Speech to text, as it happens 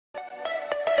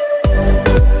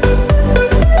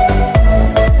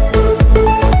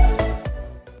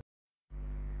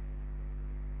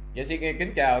Xin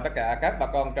kính chào tất cả các bà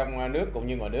con trong nước cũng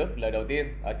như ngoài nước. Lời đầu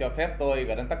tiên cho phép tôi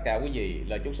gửi đến tất cả quý vị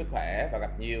lời chúc sức khỏe và gặp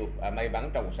nhiều may mắn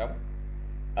trong cuộc sống.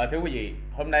 Thưa quý vị,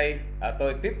 hôm nay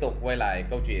tôi tiếp tục quay lại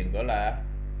câu chuyện đó là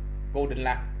cô Đinh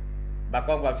Lang. Bà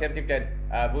con vào xem chương trình,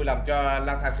 vui lòng cho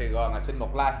Lang Thang Sài Gòn xin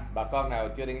một like. Bà con nào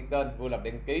chưa đăng ký kênh, vui lòng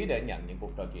đăng ký để nhận những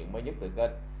cuộc trò chuyện mới nhất từ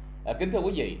kênh. Kính thưa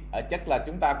quý vị, chắc là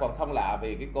chúng ta còn không lạ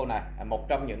vì cái cô này, một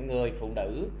trong những người phụ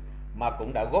nữ mà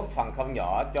cũng đã góp phần không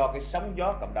nhỏ cho cái sóng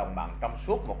gió cộng đồng mạng trong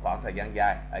suốt một khoảng thời gian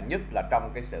dài, nhất là trong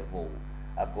cái sự vụ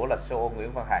của là CEO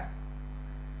Nguyễn Văn Hải.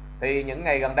 Thì những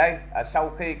ngày gần đây, sau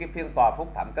khi cái phiên tòa phúc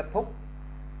thẩm kết thúc,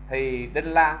 thì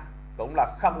Đinh Lang cũng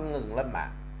là không ngừng lên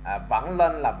mạng, vẫn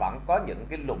lên là vẫn có những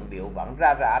cái luận điệu vẫn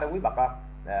ra rã đó quý bà con.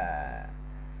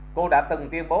 Cô đã từng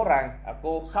tuyên bố rằng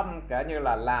cô không kể như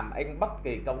là làm anh bất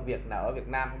kỳ công việc nào ở Việt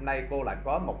Nam. Hôm nay cô lại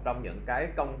có một trong những cái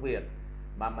công việc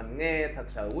mà mình nghe thật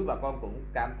sự quý bà con cũng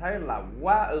cảm thấy là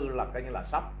quá là coi như là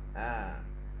sốc.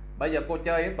 Bây giờ cô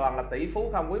chơi toàn là tỷ phú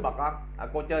không quý bà con,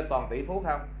 cô chơi toàn tỷ phú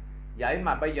không. Vậy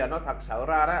mà bây giờ nó thật sự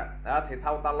ra đó, thì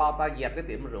thôi ta lo ta dẹp cái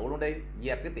tiệm rượu luôn đi,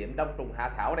 dẹp cái tiệm đông trùng hạ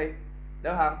thảo đi,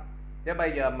 đúng không? Chứ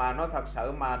bây giờ mà nó thật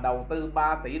sự mà đầu tư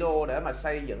 3 tỷ đô để mà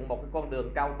xây dựng một cái con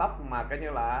đường cao tốc mà coi như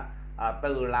là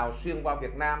từ Lào xuyên qua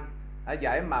Việt Nam,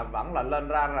 vậy mà vẫn là lên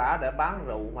ra rã để bán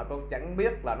rượu, mà tôi chẳng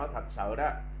biết là nó thật sự đó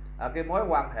cái mối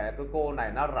quan hệ của cô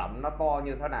này nó rộng nó to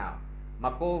như thế nào mà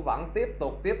cô vẫn tiếp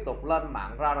tục lên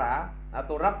mạng ra rã.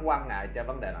 Tôi rất quan ngại cho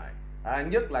vấn đề này,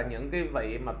 nhất là những cái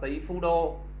vị mà tỷ phú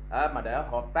đô mà để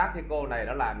hợp tác với cô này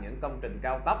đã làm những công trình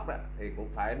cao tốc đó, thì cũng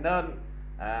phải nên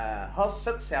hết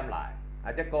sức xem lại.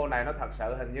 Chứ cô này nó thật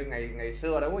sự hình như ngày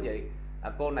xưa đó quý vị,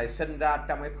 cô này sinh ra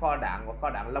trong cái kho đạn và kho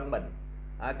đạn Long Bình,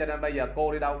 cho nên bây giờ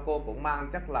cô đi đâu cô cũng mang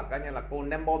chắc là coi như là cô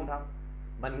ném bom thôi.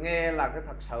 Mình nghe là cái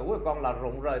thật sự của con là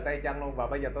rụng rời tay chân luôn. Và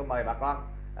bây giờ tôi mời bà con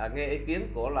nghe ý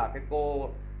kiến của là cái cô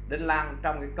Đinh Lang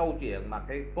trong cái câu chuyện mà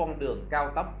cái con đường cao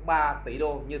tốc 3 tỷ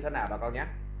đô như thế nào bà con nhé.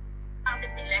 Tao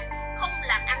Đinh Thị Lan không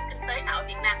làm ăn kinh tế nào ở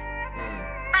Việt Nam.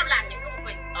 Tao làm những công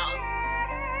việc ở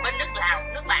bên nước Lào,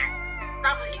 nước bạn.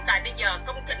 Tao hiện tại bây giờ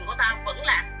công trình của tao vẫn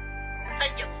là xây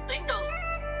dựng tuyến đường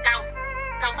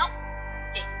cao tốc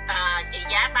trị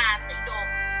giá 3 tỷ đô.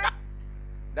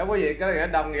 Đó quý vị, cái này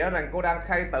đồng nghĩa rằng cô đang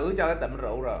khai tử cho cái tiệm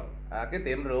rượu rồi. Cái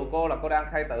tiệm rượu cô là cô đang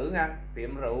khai tử nha.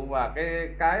 Tiệm rượu và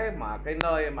cái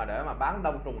nơi mà để mà bán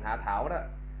đông trùng hạ thảo đó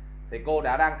thì cô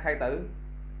đã đang khai tử.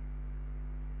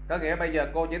 Có nghĩa bây giờ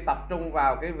cô chỉ tập trung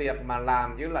vào cái việc mà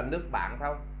làm với là nước bạn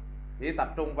thôi, chỉ tập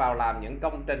trung vào làm những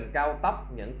công trình cao tốc,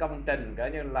 những công trình cỡ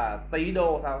như là tỷ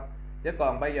đô thôi. Chứ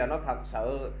còn bây giờ nó thật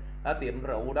sự tiệm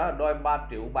rượu đó đôi 3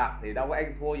 triệu bạc thì đâu có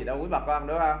ăn thua gì đâu quý bà con,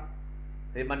 đúng không?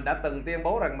 Thì mình đã từng tuyên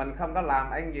bố rằng mình không có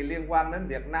làm ăn gì liên quan đến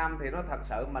Việt Nam, thì nó thật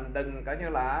sự mình đừng coi như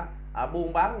là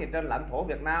buôn bán gì trên lãnh thổ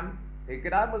Việt Nam, thì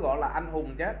cái đó mới gọi là anh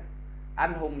hùng chứ.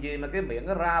 Anh hùng gì mà cái miệng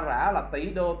nó ra rã là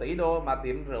tỷ đô mà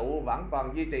tiệm rượu vẫn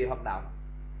còn duy trì hoạt động,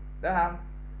 đúng không?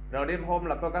 Rồi đêm hôm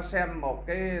là tôi có xem một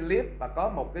cái clip và có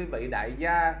một cái vị đại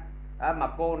gia mà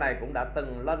cô này cũng đã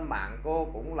từng lên mạng, cô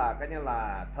cũng là coi như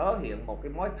là thể hiện một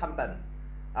cái mối thâm tình.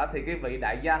 Thì cái vị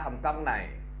đại gia Hồng Kông này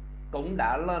cũng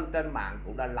đã lên trên mạng,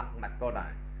 cũng đã lật mặt cô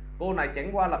này. Cô này chẳng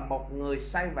qua là một người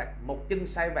sai vặt, một chân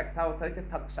sai vặt thôi, thế chứ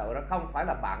thật sự nó không phải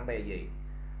là bạn bè gì.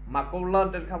 Mà cô lên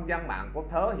trên không gian mạng, cô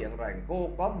thể hiện rằng cô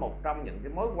có một trong những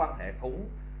cái mối quan hệ khủng,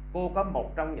 cô có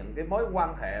một trong những cái mối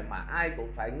quan hệ mà ai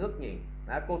cũng phải ngước nhìn.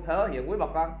 Cô thể hiện quý bà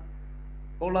con,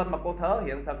 cô lên mà cô thể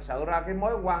hiện thật sự ra cái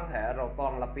mối quan hệ rồi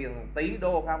toàn là tiền tỷ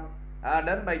đô không.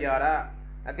 Đến bây giờ đó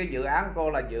cái dự án cô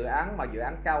là dự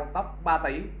án cao tốc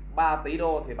 3 tỷ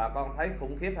đô thì bà con thấy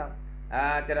khủng khiếp không?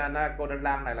 Cho nên cô Đinh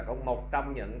Lang này là cũng một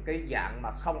trong những cái dạng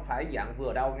mà không phải dạng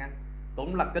vừa đâu nha,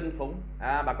 cũng là kinh khủng.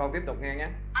 Bà con tiếp tục nghe nhé.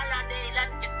 Đi lên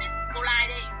trực tiếp cô like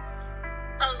đi,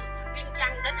 từ Viên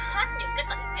Chăn đến hết những cái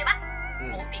tỉnh phía Bắc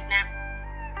của Việt Nam,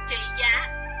 trị giá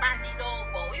 3 tỷ đô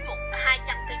mỗi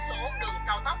 200 cây số đường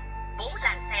cao tốc 4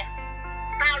 làn xe.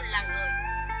 Tao là người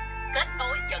kết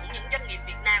nối dẫn những doanh nghiệp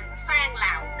Việt Nam sang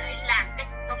Lào để làm cái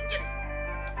công trình.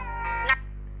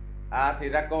 Thì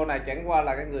ra cô này chẳng qua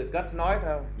là cái người kết nối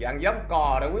thôi, dạng giống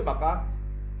cò đó quý bà con,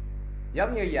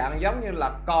 giống như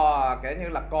là cò, kể như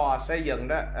là cò xây dựng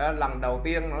đó. Lần đầu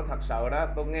tiên nó thật sự đó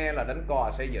tôi nghe là đến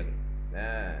cò xây dựng.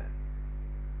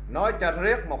 Nói cho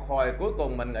riết một hồi cuối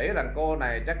cùng mình nghĩ rằng cô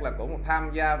này chắc là cũng tham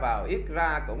gia vào, ít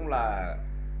ra cũng là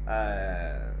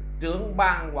trưởng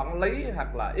ban quản lý,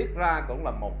 hoặc là ít ra cũng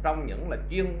là một trong những là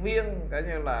chuyên viên kể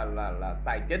như là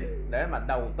tài chính để mà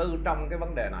đầu tư trong cái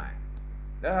vấn đề này,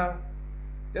 đúng không?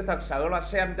 Chứ thật sự là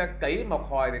xem cho kỹ một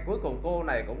hồi thì cuối cùng cô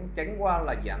này cũng chẳng qua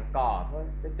là dạng cò thôi,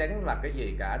 chứ chẳng là cái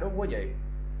gì cả, đúng không quý vị?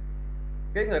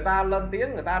 Cái người ta lên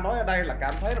tiếng, người ta nói ở đây là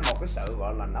cảm thấy là một cái sự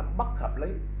gọi là nó bất hợp lý.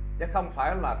 chứ không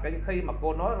phải là cái khi mà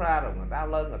cô nói ra rồi người ta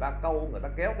lên người ta câu người ta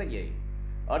kéo cái gì.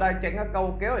 Ở đây chẳng có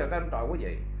câu kéo vào trên trọi quý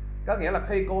vị. Có nghĩa là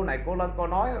khi cô này cô lên cô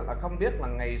nói là không biết là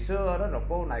ngày xưa đó rồi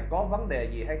cô này có vấn đề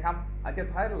gì hay không. Chứ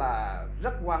thấy là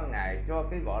rất quan ngại cho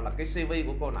cái gọi là cái CV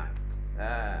của cô này.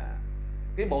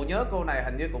 Cái bộ nhớ cô này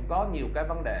hình như cũng có nhiều cái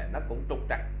vấn đề nó cũng trục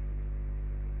trặc,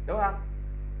 đúng không?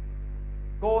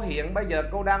 Cô hiện bây giờ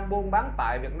cô đang buôn bán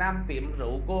tại Việt Nam, tiệm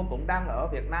rượu cô cũng đang ở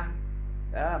Việt Nam.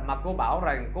 Mà cô bảo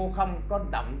rằng cô không có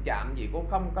động chạm gì, cô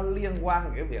không có liên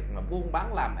quan cái việc mà buôn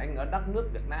bán làm ăn ở đất nước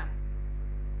Việt Nam.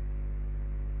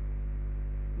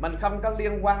 Mình không có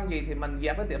liên quan gì thì mình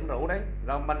dẹp cái tiệm rượu đấy,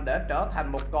 rồi mình để trở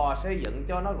thành một cò xây dựng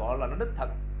cho nó gọi là nó đích thực.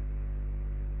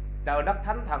 Trời đất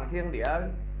thánh thần thiên địa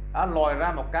lòi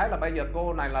ra một cái là bây giờ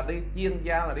cô này là đi chuyên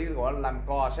gia, là đi gọi là làm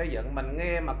cò xây dựng. Mình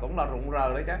nghe mà cũng là rụng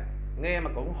rờ đấy chứ, nghe mà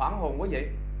cũng hoảng hồn quý vị.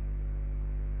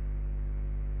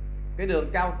 Cái đường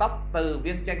cao tốc từ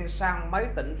Viêng Chăn sang mấy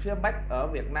tỉnh phía Bắc ở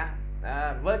Việt Nam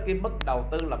với cái mức đầu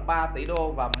tư là 3 tỷ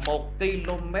đô và 1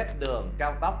 km đường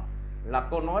cao tốc là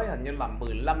cô nói hình như là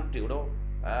 15 triệu đô.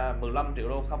 15 triệu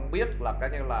đô không biết là coi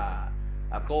như là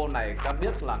cô này có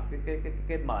biết là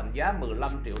cái mệnh giá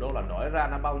 15 triệu đô là đổi ra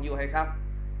nó bao nhiêu hay không.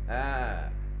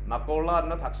 Mà cô lên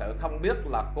nó thật sự không biết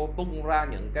là cô tung ra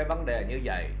những cái vấn đề như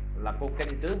vậy là cô căn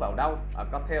cứ vào đâu,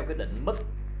 có theo cái định mức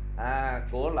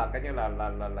của là coi như là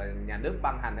nhà nước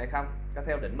ban hành hay không, có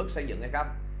theo định mức xây dựng hay không.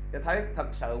 Tôi thấy thật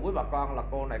sự quý bà con là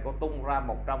cô này cô tung ra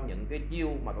một trong những cái chiêu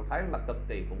mà tôi thấy là cực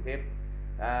kỳ khủng khiếp.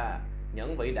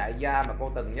 Những vị đại gia mà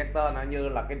cô từng nhắc tên như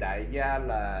là cái đại gia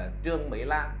là Trương Mỹ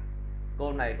Lan,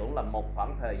 cô này cũng là một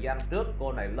khoảng thời gian trước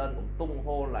cô này lên cũng tung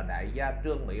hô là đại gia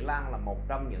Trương Mỹ Lan là một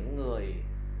trong những người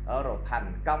rồi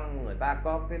thành công, người ta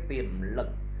có cái tiềm lực,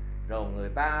 rồi người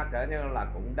ta kể như là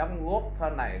cũng đóng góp thế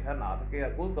này thế nọ thế kia.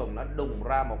 Cuối cùng nó đùng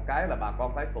ra một cái là bà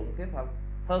con thấy khủng khiếp không,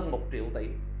 hơn 1 triệu tỷ.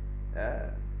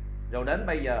 Rồi đến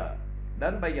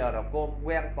bây giờ rồi cô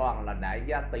quen toàn là đại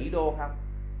gia tỷ đô không.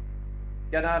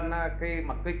 Cho nên khi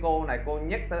mà cái cô này cô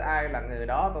nhắc tới ai là người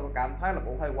đó tôi cảm thấy là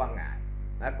cũng hơi quan ngại.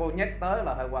 Cô nhắc tới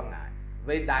là hơi quan ngại,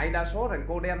 vì đại đa số rằng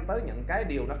cô đem tới những cái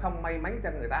điều nó không may mắn cho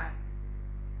người ta.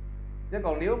 Chứ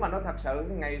còn nếu mà nó thật sự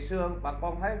ngày xưa bà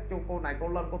con thấy cô này cô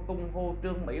lên cô tung hô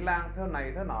Trương Mỹ Lan thế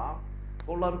này thế nọ,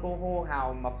 cô lên cô hô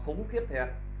hào mà khủng khiếp thiệt.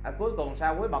 Cuối cùng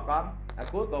sao quý bà con?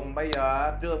 Cuối cùng bây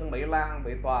giờ Trương Mỹ Lan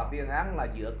bị tòa tuyên án là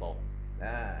giữa cột.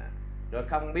 Rồi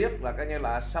không biết là coi như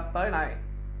là sắp tới này,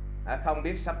 không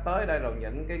biết sắp tới đây rồi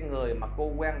những cái người mà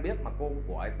cô quen biết mà cô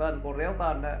gọi tên, cô réo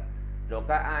tên đó, rồi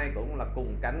có ai cũng là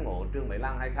cùng cảnh ngộ Trương Mỹ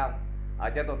Lan hay không.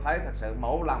 Cho tôi thấy thật sự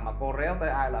mỗi lần mà cô réo tới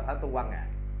ai là thấy tôi quan ngại.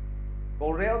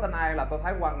 Cô réo tên ai là tôi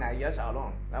thấy quan ngại dễ sợ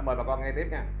luôn. Mời bà con nghe tiếp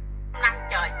nha. Năm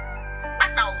trời,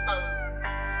 bắt đầu từ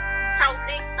sau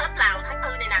cái Tết Lào tháng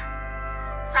 4 này nè,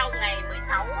 sau ngày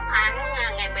 16 tháng,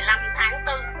 ngày 15 tháng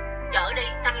 4 trở đi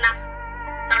 5 năm,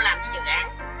 tao làm cái dự án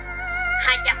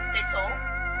 200 cây số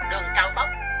đường cao tốc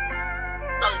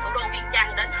từ thủ đô Viêng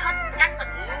Chăn đến hết các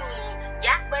tỉnh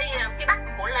giáp với phía bắc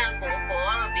của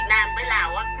Việt Nam với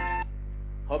Lào á.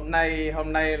 Hôm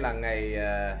nay là ngày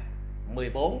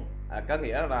 14, có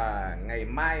nghĩa là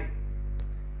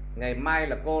ngày mai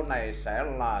là cô này sẽ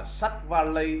là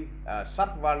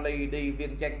xách vali đi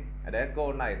Viêng Chăn để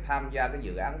cô này tham gia cái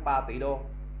dự án 3 tỷ đô.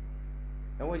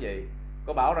 Đúng không quý vị?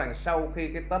 Cô bảo rằng sau khi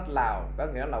cái Tết Lào, có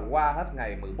nghĩa là qua hết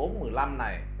ngày 14, 15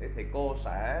 này thì cô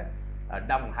sẽ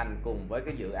đồng hành cùng với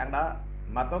cái dự án đó.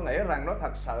 Mà tôi nghĩ rằng nó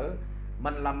thật sự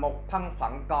mình là một thân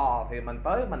phận cò thì mình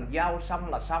tới mình giao xong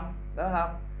là xong, đó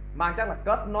không? Mang chắc là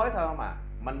kết nối thôi mà,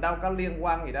 mình đâu có liên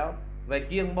quan gì đâu. Về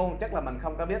chuyên môn chắc là mình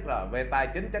không có biết rồi, về tài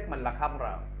chính chắc mình là không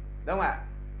rồi, đúng không ạ?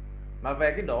 Mà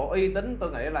về cái độ uy tín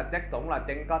tôi nghĩ là chắc cũng là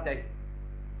chẳng có chi.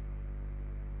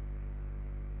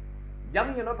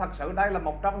 Giống như nó thật sự đây là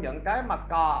một trong những cái mà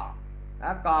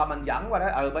cò mình dẫn qua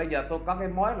đấy. Bây giờ tôi có cái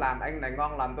mối làm anh này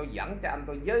ngon lành, tôi dẫn cho anh,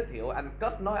 tôi giới thiệu anh,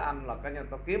 kết nối anh là coi như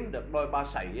tôi kiếm được đôi ba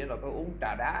sậy rồi tôi uống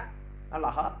trà đá, nó là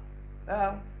hết, đúng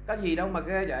không? Có gì đâu mà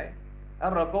ghê vậy.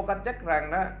 Rồi cô có chắc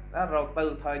rằng đó, rồi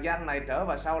từ thời gian này trở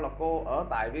vào sau là cô ở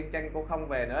tại Viêng Chăn cô không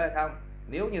về nữa hay không?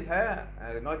 Nếu như thế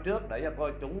nói trước để cho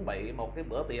tôi chuẩn bị một cái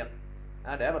bữa tiệc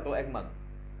để mà tôi ăn mừng.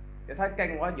 Thì thấy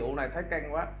căng quá, vụ này thấy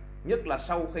căng quá. Nhất là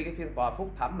sau khi cái phiên tòa phúc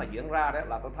thẩm mà diễn ra đó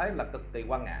là tôi thấy là cực kỳ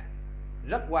quan ngại,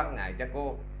 rất quan ngại cho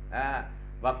cô.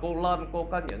 Và cô lên cô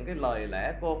có những cái lời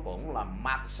lẽ cô cũng là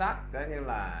mạt sát cái như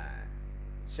là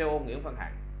CEO Nguyễn Văn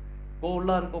Hằng. Cô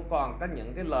lên cô còn có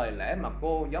những cái lời lẽ mà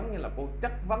cô giống như là cô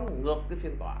chất vấn ngược cái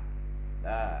phiên tòa.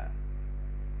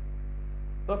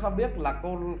 Tôi không biết là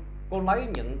cô lấy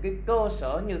những cái cơ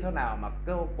sở như thế nào mà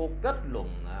cô kết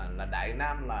luận là Đại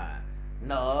Nam là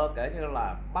nợ kể như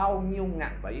là bao nhiêu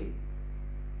ngàn tỷ.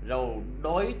 rồi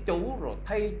đối chú, rồi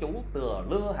thay chú tựa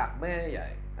lưa hạt mê vậy.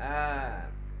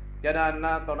 Cho nên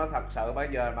tôi nói thật sự bây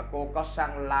giờ mà cô có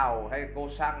sang Lào hay cô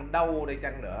sang đâu đi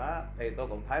chăng nữa thì tôi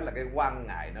cũng thấy là cái quan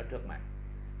ngại nó trước mặt.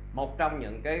 Một trong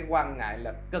những cái quan ngại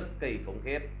là cực kỳ khủng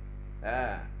khiếp.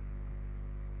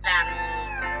 Là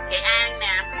Nghệ An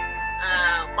nè,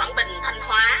 Quảng Bình, Thanh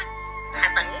Hóa,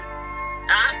 Hà Tĩnh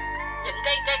đó, những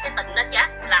cái tỉnh đó giá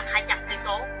là 200 cây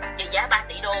số, trị giá 3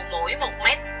 tỷ đô, mỗi 1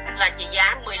 mét là trị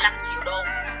giá 15 triệu đô.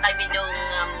 Tại vì đường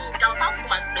cao tốc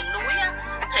mà đường núi á,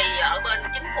 thì ở bên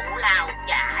chính phủ Lào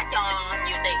trả cho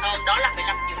nhiều tiền hơn, đó là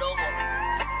 15 triệu đô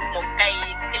một cây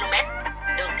km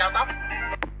đường cao tốc.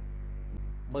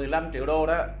 15 triệu đô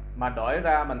đó mà đổi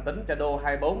ra mình tính cho đô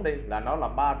 24 đi là nó là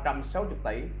 360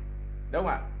 tỷ, đúng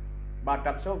không ạ?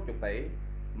 360 tỷ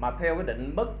mà theo cái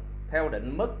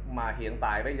định mức mà hiện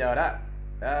tại bây giờ đó,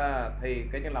 thì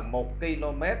cái như là 1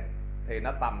 km thì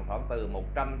nó tầm khoảng từ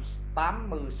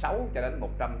 186 cho đến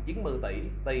 190 tỷ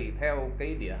tùy theo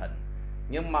cái địa hình.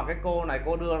 Nhưng mà cái cô này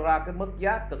cô đưa ra cái mức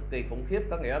giá cực kỳ khủng khiếp,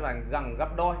 có nghĩa là gần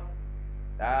gấp đôi.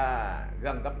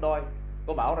 Gần gấp đôi.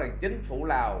 Cô bảo rằng chính phủ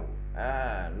Lào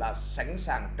là sẵn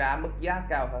sàng trả mức giá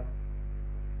cao hơn.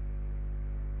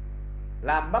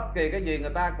 Làm bất kỳ cái gì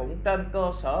người ta cũng trên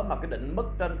cơ sở mà cái định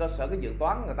mức, trên cơ sở cái dự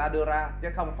toán người ta đưa ra, chứ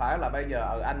không phải là bây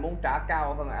giờ anh muốn trả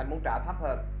cao hơn, anh muốn trả thấp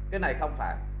hơn. Cái này không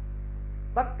phải.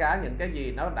 Tất cả những cái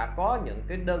gì nó đã có những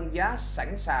cái đơn giá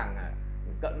sẵn sàng,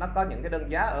 nó có những cái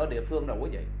đơn giá ở địa phương rồi quý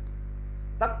vị.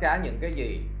 Tất cả những cái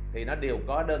gì thì nó đều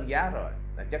có đơn giá rồi,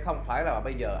 chứ không phải là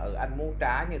bây giờ anh muốn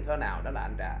trả như thế nào đó là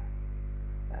anh trả.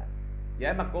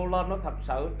 Vậy mà cô lên nó thật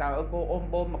sự, trời ơi, cô ôm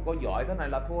bôm mà cô giỏi thế này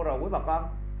là thua rồi quý bà con.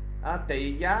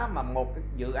 Trị giá mà một cái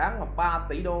dự án mà 3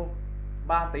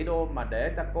 tỷ đô mà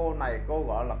để cho cô này, cô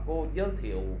gọi là cô giới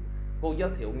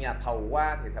thiệu nhà thầu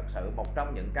qua thì thật sự một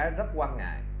trong những cái rất quan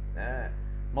ngại.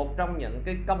 Một trong những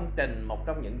cái công trình, một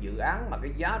trong những dự án mà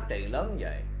cái giá trị lớn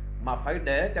vậy mà phải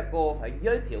để cho cô phải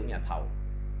giới thiệu nhà thầu.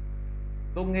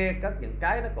 Tôi nghe có những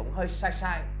cái nó cũng hơi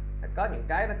sai, có những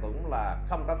cái nó cũng là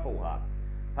không có phù hợp.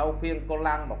 Thôi khuyên cô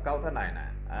Lan một câu thế này nè,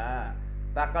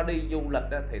 ta có đi du lịch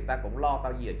thì ta cũng lo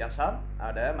tao gì cho sớm,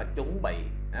 để mà chuẩn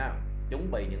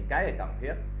bị những cái cần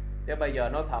thiết. Chứ bây giờ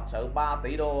nó thật sự 3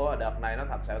 tỷ đô đợt này nó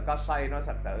thật sự có xây, nó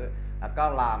thật sự có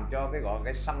làm cho cái gọi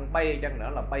cái sân bay chăng nữa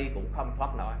là bay cũng không thoát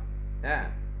nổi.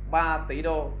 3 tỷ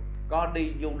đô có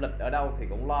đi du lịch ở đâu thì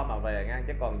cũng lo mà về nha,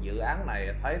 chứ còn dự án này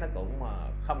thấy nó cũng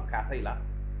không khả thi lắm.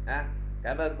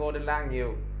 Cảm ơn cô Đinh Lan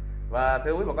nhiều. Và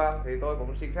thưa quý bà con thì tôi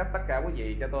cũng xin phép tất cả quý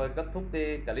vị cho tôi kết thúc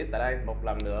cái clip tại đây. Một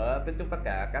lần nữa kính chúc tất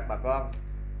cả các bà con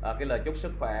cái lời chúc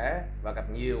sức khỏe và gặp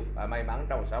nhiều may mắn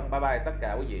trong cuộc sống. Bye bye tất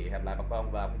cả quý vị, hẹn lại bà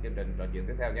con vào chương trình trò chuyện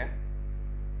tiếp theo nhé.